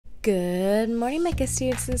Good morning, Mecca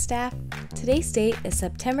students and staff. Today's date is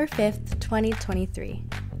September 5th, 2023.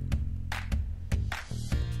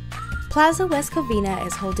 Plaza West Covina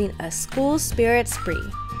is holding a school spirit spree.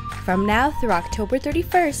 From now through October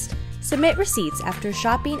 31st, submit receipts after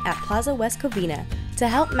shopping at Plaza West Covina to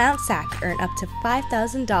help Mount SAC earn up to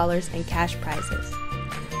 $5,000 in cash prizes.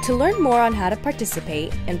 To learn more on how to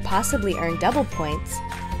participate and possibly earn double points,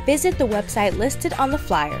 visit the website listed on the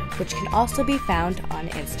flyer, which can also be found on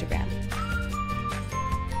Instagram.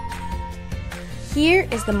 Here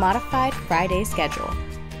is the modified Friday schedule.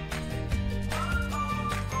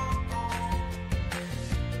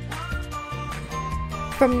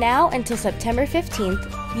 From now until September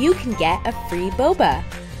 15th, you can get a free boba.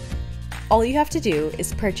 All you have to do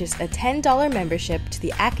is purchase a $10 membership to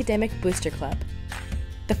the Academic Booster Club.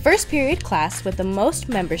 The first period class with the most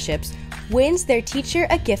memberships wins their teacher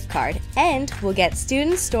a gift card and will get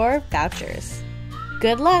student store vouchers.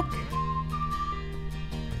 Good luck!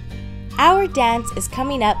 Our dance is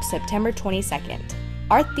coming up September 22nd.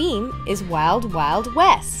 Our theme is Wild Wild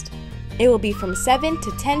West. It will be from 7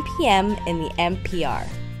 to 10 p.m. in the MPR.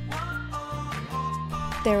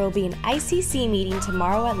 There will be an ICC meeting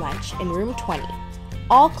tomorrow at lunch in room 20.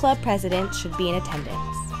 All club presidents should be in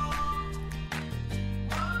attendance.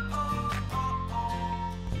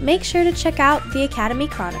 Make sure to check out the Academy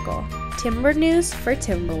Chronicle, Timber News for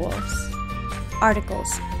Timberwolves.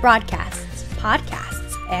 Articles, broadcasts,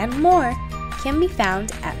 podcasts, and more can be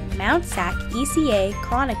found at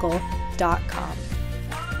MountSACECAChronicle.com.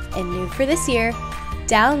 And new for this year,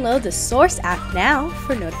 download the Source app now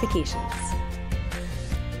for notifications.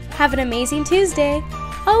 Have an amazing Tuesday!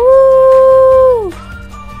 Awoo!